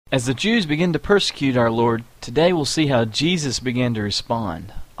As the Jews begin to persecute our Lord, today we'll see how Jesus began to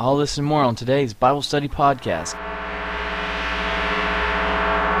respond. All this and more on today's Bible Study Podcast.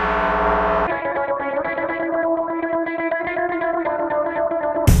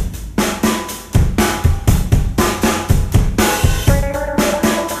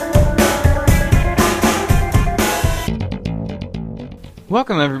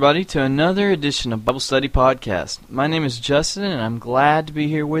 Welcome everybody to another edition of Bible Study Podcast. My name is Justin and I'm glad to be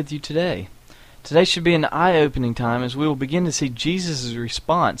here with you today. Today should be an eye-opening time as we will begin to see Jesus'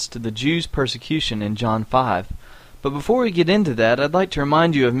 response to the Jews' persecution in John 5. But before we get into that, I'd like to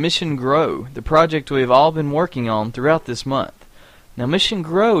remind you of Mission Grow, the project we have all been working on throughout this month. Now Mission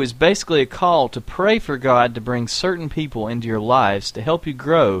Grow is basically a call to pray for God to bring certain people into your lives to help you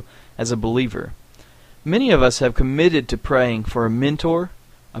grow as a believer. Many of us have committed to praying for a mentor,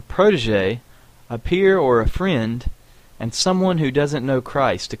 a protege, a peer or a friend, and someone who doesn't know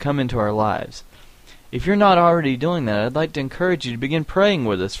Christ to come into our lives. If you're not already doing that, I'd like to encourage you to begin praying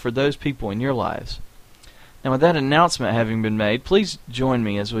with us for those people in your lives. Now with that announcement having been made, please join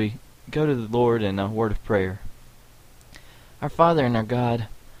me as we go to the Lord in a word of prayer. Our Father and our God,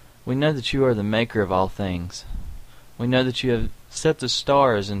 we know that you are the maker of all things. We know that you have set the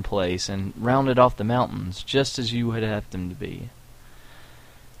stars in place and rounded off the mountains just as you would have them to be.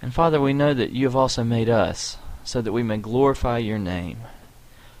 And Father, we know that you have also made us so that we may glorify your name.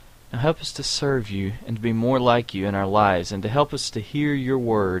 Now help us to serve you and to be more like you in our lives, and to help us to hear your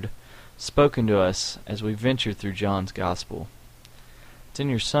word spoken to us as we venture through John's Gospel. It's in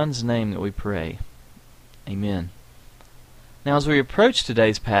your Son's name that we pray. Amen. Now as we approach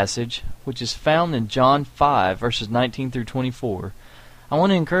today's passage, which is found in John 5, verses 19 through 24, I want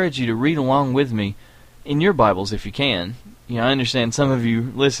to encourage you to read along with me in your Bibles if you can. You know, I understand some of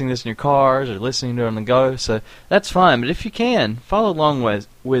you listening to this in your cars or listening to it on the go, so that's fine. But if you can, follow along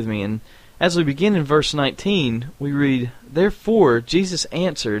with me. And as we begin in verse 19, we read, "Therefore Jesus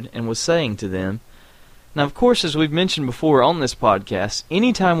answered and was saying to them." Now, of course, as we've mentioned before on this podcast,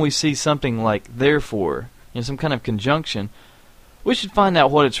 anytime we see something like therefore, some kind of conjunction, we should find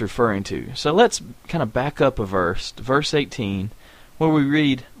out what it's referring to. So let's kind of back up a verse, to verse 18, where we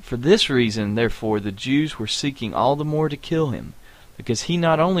read, "For this reason, therefore, the Jews were seeking all the more to kill him, because he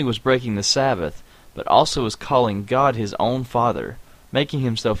not only was breaking the Sabbath, but also was calling God his own Father, making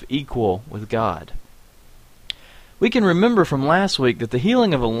himself equal with God." We can remember from last week that the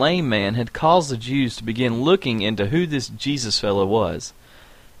healing of a lame man had caused the Jews to begin looking into who this Jesus fellow was.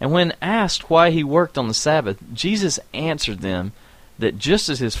 And when asked why he worked on the Sabbath, Jesus answered them that just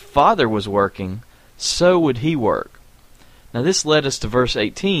as his Father was working, so would he work. Now this led us to verse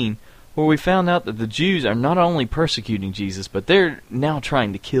 18, where we found out that the Jews are not only persecuting Jesus, but they're now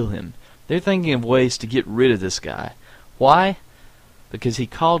trying to kill him. They're thinking of ways to get rid of this guy. Why? Because he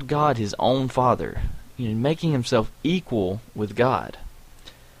called God his own Father, making himself equal with God.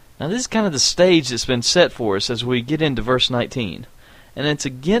 Now this is kind of the stage that's been set for us as we get into verse 19. And it's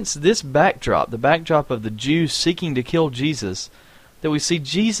against this backdrop, the backdrop of the Jews seeking to kill Jesus, that we see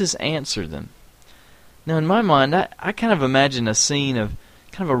Jesus answer them. Now in my mind, I kind of imagine a scene of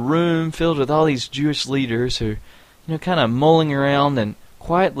kind of a room filled with all these Jewish leaders who, kind of mulling around and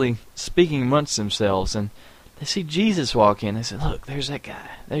quietly speaking amongst themselves, and they see Jesus walk in. They say, "Look, there's that guy.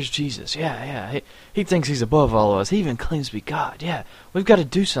 There's Jesus. Yeah. He thinks he's above all of us. He even claims to be God. Yeah, we've got to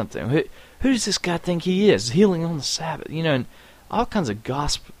do something. Who does this guy think he is? Healing on the Sabbath." And all kinds of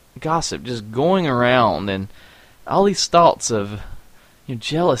gossip just going around, and all these thoughts of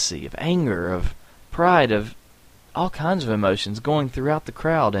jealousy, of anger, of pride, of all kinds of emotions going throughout the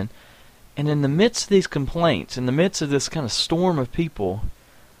crowd. And in the midst of these complaints, in the midst of this kind of storm of people,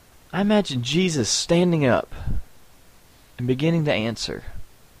 I imagine Jesus standing up and beginning to answer.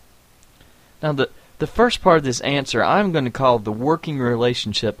 Now the first part of this answer I'm going to call the working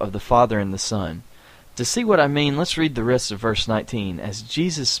relationship of the Father and the Son. To see what I mean, let's read the rest of verse 19 as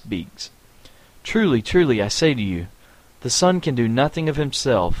Jesus speaks. "Truly, truly, I say to you, the Son can do nothing of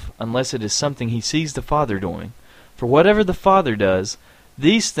himself unless it is something he sees the Father doing. For whatever the Father does,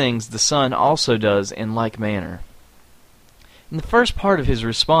 these things the Son also does in like manner." In the first part of his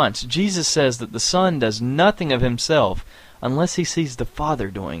response, Jesus says that the Son does nothing of himself unless he sees the Father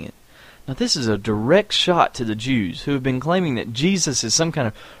doing it. Now this is a direct shot to the Jews who have been claiming that Jesus is some kind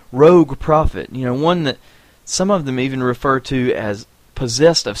of rogue prophet, one that some of them even refer to as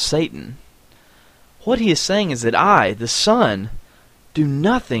possessed of Satan. What he is saying is that I, the Son, do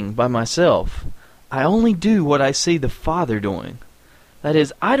nothing by myself. I only do what I see the Father doing. That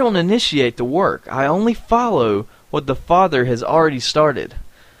is, I don't initiate the work. I only follow what the Father has already started.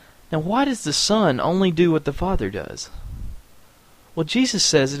 Now why does the Son only do what the Father does? Well, Jesus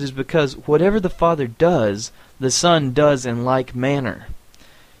says it is because whatever the Father does, the Son does in like manner.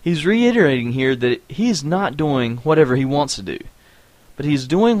 He's reiterating here that he is not doing whatever he wants to do, but he is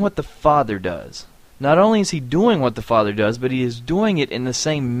doing what the Father does. Not only is he doing what the Father does, but he is doing it in the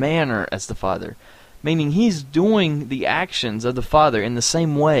same manner as the Father, meaning he's doing the actions of the Father in the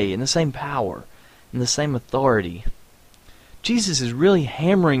same way, in the same power, in the same authority. Jesus is really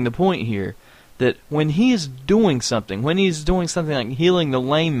hammering the point here that when he is doing something like healing the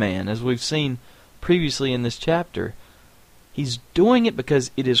lame man, as we've seen previously in this chapter, he's doing it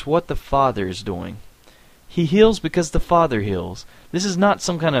because it is what the Father is doing. He heals because the Father heals. This is not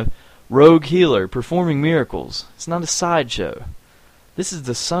some kind of rogue healer performing miracles. It's not a sideshow. This is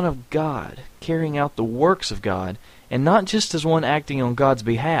the Son of God carrying out the works of God, and not just as one acting on God's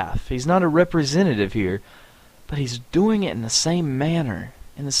behalf. He's not a representative here, but he's doing it in the same manner,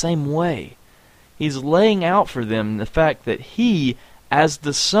 in the same way. He's laying out for them the fact that he, as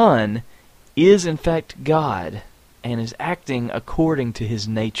the Son, is in fact God, and is acting according to his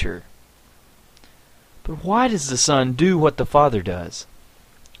nature. But why does the Son do what the Father does?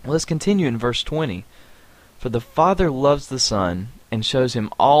 Well, let's continue in verse 20. For the Father loves the Son, and shows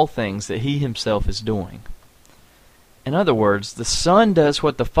him all things that he himself is doing. In other words, the Son does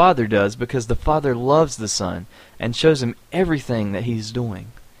what the Father does because the Father loves the Son, and shows him everything that he's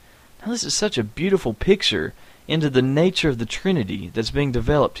doing. Now this is such a beautiful picture into the nature of the Trinity that's being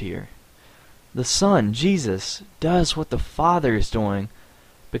developed here. The Son, Jesus, does what the Father is doing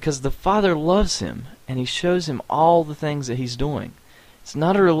because the Father loves him, and he shows him all the things that he's doing. It's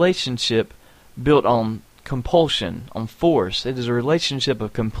not a relationship built on compulsion, on force. It is a relationship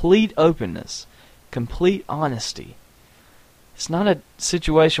of complete openness, complete honesty. It's not a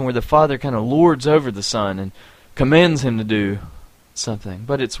situation where the Father kind of lords over the Son and commands him to do something,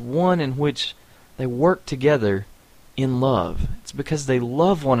 but it's one in which they work together in love. It's because they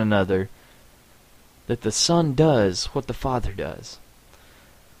love one another that the Son does what the Father does.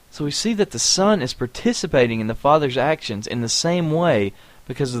 So we see that the Son is participating in the Father's actions in the same way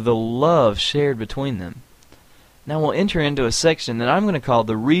because of the love shared between them. Now we'll enter into a section that I'm going to call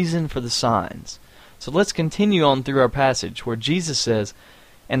the reason for the signs. So let's continue on through our passage where Jesus says,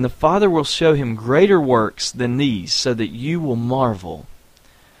 "And the Father will show him greater works than these, so that you will marvel."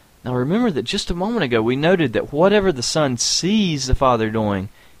 Now remember that just a moment ago we noted that whatever the Son sees the Father doing,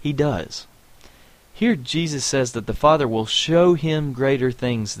 he does. Here Jesus says that the Father will show him greater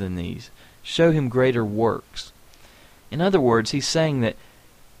things than these, show him greater works. In other words, he's saying that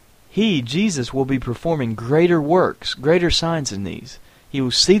he, Jesus, will be performing greater works, greater signs than these. He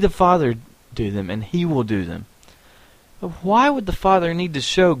will see the Father do them, and he will do them. But why would the Father need to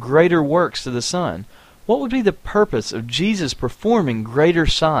show greater works to the Son? What would be the purpose of Jesus performing greater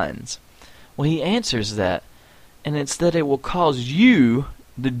signs? Well, he answers that, and it's that it will cause you,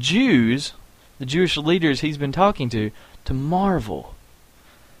 the Jews, the Jewish leaders he's been talking to marvel.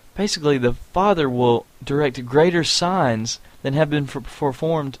 Basically, the Father will direct greater signs than have been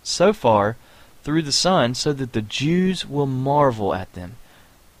performed so far through the Son, so that the Jews will marvel at them.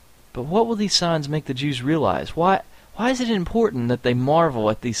 But what will these signs make the Jews realize? Why is it important that they marvel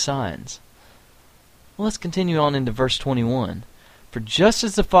at these signs? Well, let's continue on into verse 21. "For just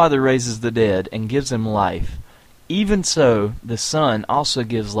as the Father raises the dead and gives them life, even so the Son also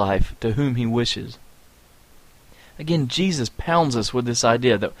gives life to whom he wishes." Again, Jesus pounds us with this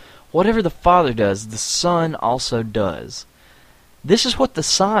idea that whatever the Father does, the Son also does. This is what the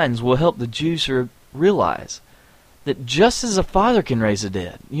signs will help the Jews realize. That just as a Father can raise the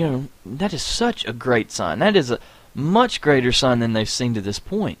dead, that is such a great sign. That is a much greater sign than they've seen to this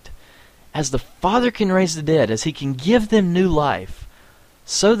point. As the Father can raise the dead, as he can give them new life,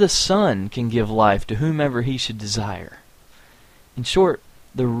 so the Son can give life to whomever he should desire. In short,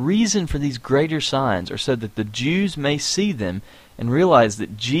 the reason for these greater signs are so that the Jews may see them and realize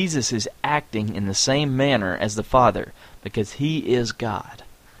that Jesus is acting in the same manner as the Father, because he is God.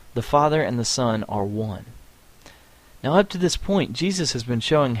 The Father and the Son are one. Now up to this point, Jesus has been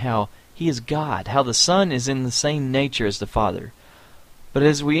showing how he is God, how the Son is in the same nature as the Father. But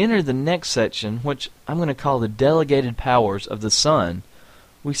as we enter the next section, which I'm going to call the delegated powers of the Son,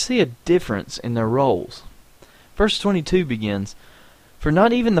 we see a difference in their roles. Verse 22 begins, "For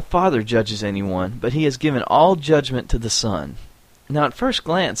not even the Father judges anyone, but he has given all judgment to the Son." Now at first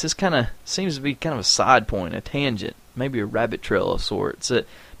glance, this kind of seems to be kind of a side point, a tangent, maybe a rabbit trail of sorts that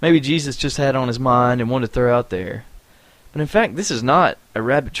maybe Jesus just had on his mind and wanted to throw out there. But in fact, this is not a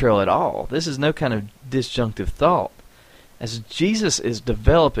rabbit trail at all. This is no kind of disjunctive thought. As Jesus is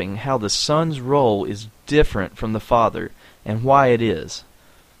developing how the Son's role is different from the Father and why it is.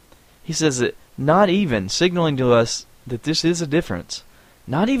 He says that not even, signaling to us that this is a difference.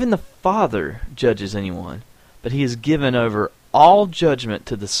 Not even the Father judges anyone, but he has given over all judgment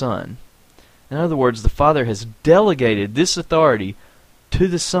to the Son. In other words, the Father has delegated this authority to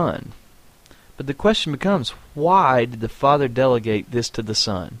the Son. But the question becomes, why did the Father delegate this to the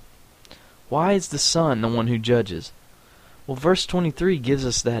Son? Why is the Son the one who judges? Well, verse 23 gives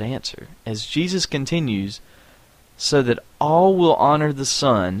us that answer. As Jesus continues, so that all will honor the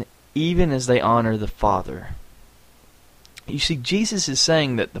Son, even as they honor the Father. You see, Jesus is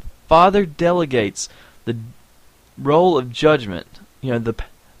saying that the Father delegates the role of judgment, the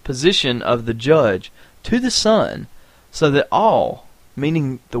position of the judge, to the Son, so that all,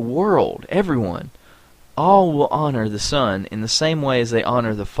 meaning the world, everyone, all will honor the Son in the same way as they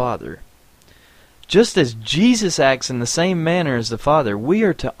honor the Father. Just as Jesus acts in the same manner as the Father, we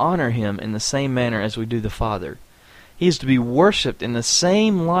are to honor him in the same manner as we do the Father. He is to be worshipped in the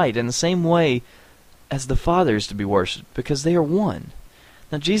same light, in the same way as the Father is to be worshipped, because they are one.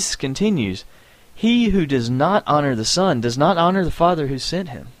 Now Jesus continues, he who does not honor the Son does not honor the Father who sent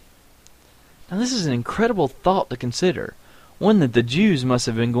him. Now this is an incredible thought to consider, one that the Jews must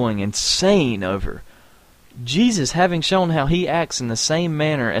have been going insane over. Jesus, having shown how he acts in the same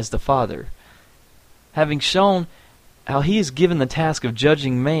manner as the Father, having shown how he is given the task of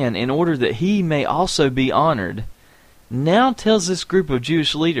judging man in order that he may also be honored, now tells this group of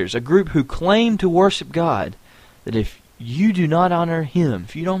Jewish leaders, a group who claim to worship God, that if you do not honor him,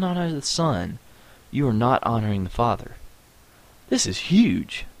 if you don't honor the Son, you are not honoring the Father. This is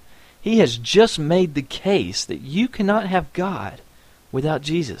huge. He has just made the case that you cannot have God without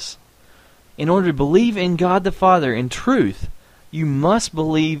Jesus. In order to believe in God the Father in truth, you must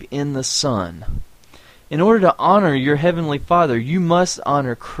believe in the Son. In order to honor your Heavenly Father, you must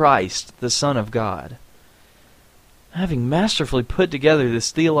honor Christ, the Son of God. Having masterfully put together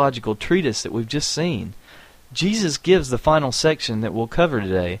this theological treatise that we've just seen, Jesus gives the final section that we'll cover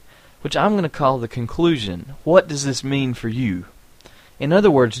today, which I'm going to call the conclusion. What does this mean for you? In other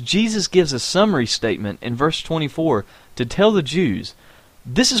words, Jesus gives a summary statement in verse 24 to tell the Jews,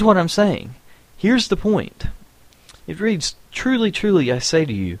 this is what I'm saying. Here's the point. It reads, truly, truly, I say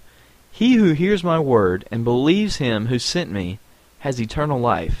to you, he who hears my word and believes him who sent me has eternal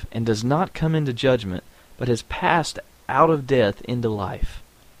life, and does not come into judgment, but has passed out of death into life.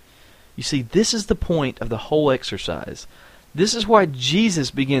 You see, this is the point of the whole exercise. This is why Jesus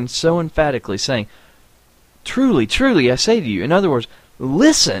begins so emphatically saying, truly, truly, I say to you. In other words,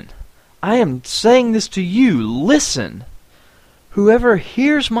 listen. I am saying this to you. Listen. Whoever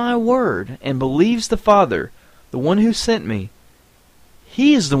hears my word and believes the Father, the one who sent me,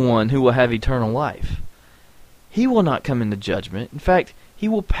 he is the one who will have eternal life. He will not come into judgment. In fact, he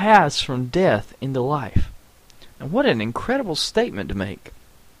will pass from death into life. And what an incredible statement to make.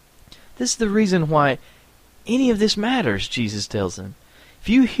 This is the reason why any of this matters, Jesus tells them. If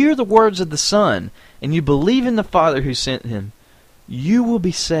you hear the words of the Son and you believe in the Father who sent him, you will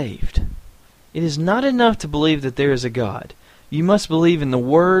be saved. It is not enough to believe that there is a God. You must believe in the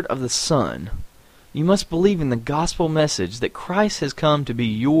word of the Son. You must believe in the gospel message that Christ has come to be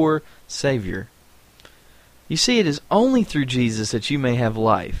your Savior. You see, it is only through Jesus that you may have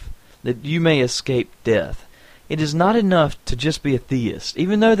life, that you may escape death. It is not enough to just be a theist,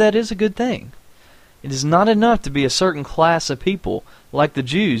 even though that is a good thing. It is not enough to be a certain class of people, like the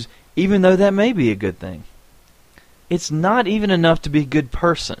Jews, even though that may be a good thing. It's not even enough to be a good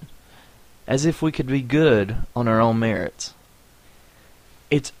person, as if we could be good on our own merits.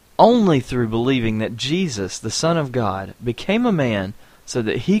 It's only through believing that Jesus, the Son of God, became a man so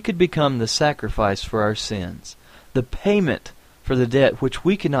that he could become the sacrifice for our sins, the payment for the debt which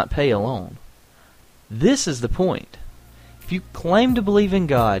we could not pay alone. This is the point. If you claim to believe in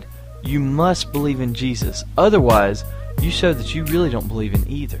God, you must believe in Jesus. Otherwise, you show that you really don't believe in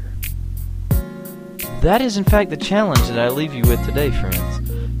either. That is in fact the challenge that I leave you with today, friends.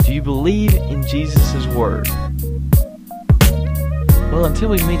 Do you believe in Jesus' word? Well, until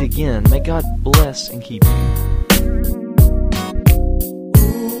we meet again, may God bless and keep you.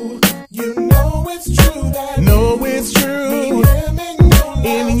 You know it's true that it's true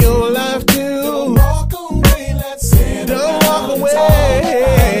in your life too. Don't walk away, don't walk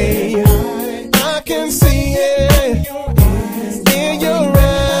away. I can see it in your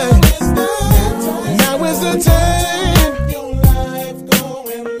eyes. Now is the time. Your life go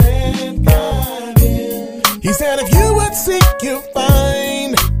and let God in. He said if you would seek, you'll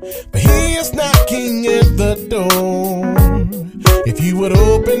find, but he is knocking at the door. If you would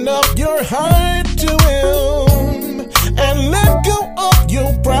open up your heart to him and let go of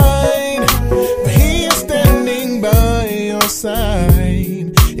your pride, for he is standing by your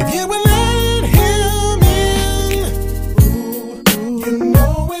side. If you will let him in,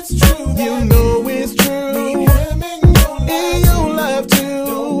 it's true. You know it's true. Meet him in your life too.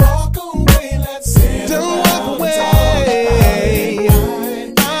 Don't walk away. Let's sit. Don't walk away.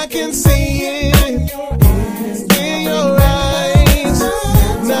 I can see it in your eyes. In your eyes.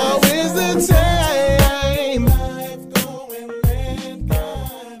 Now is the time.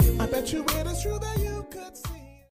 I bet you it is true.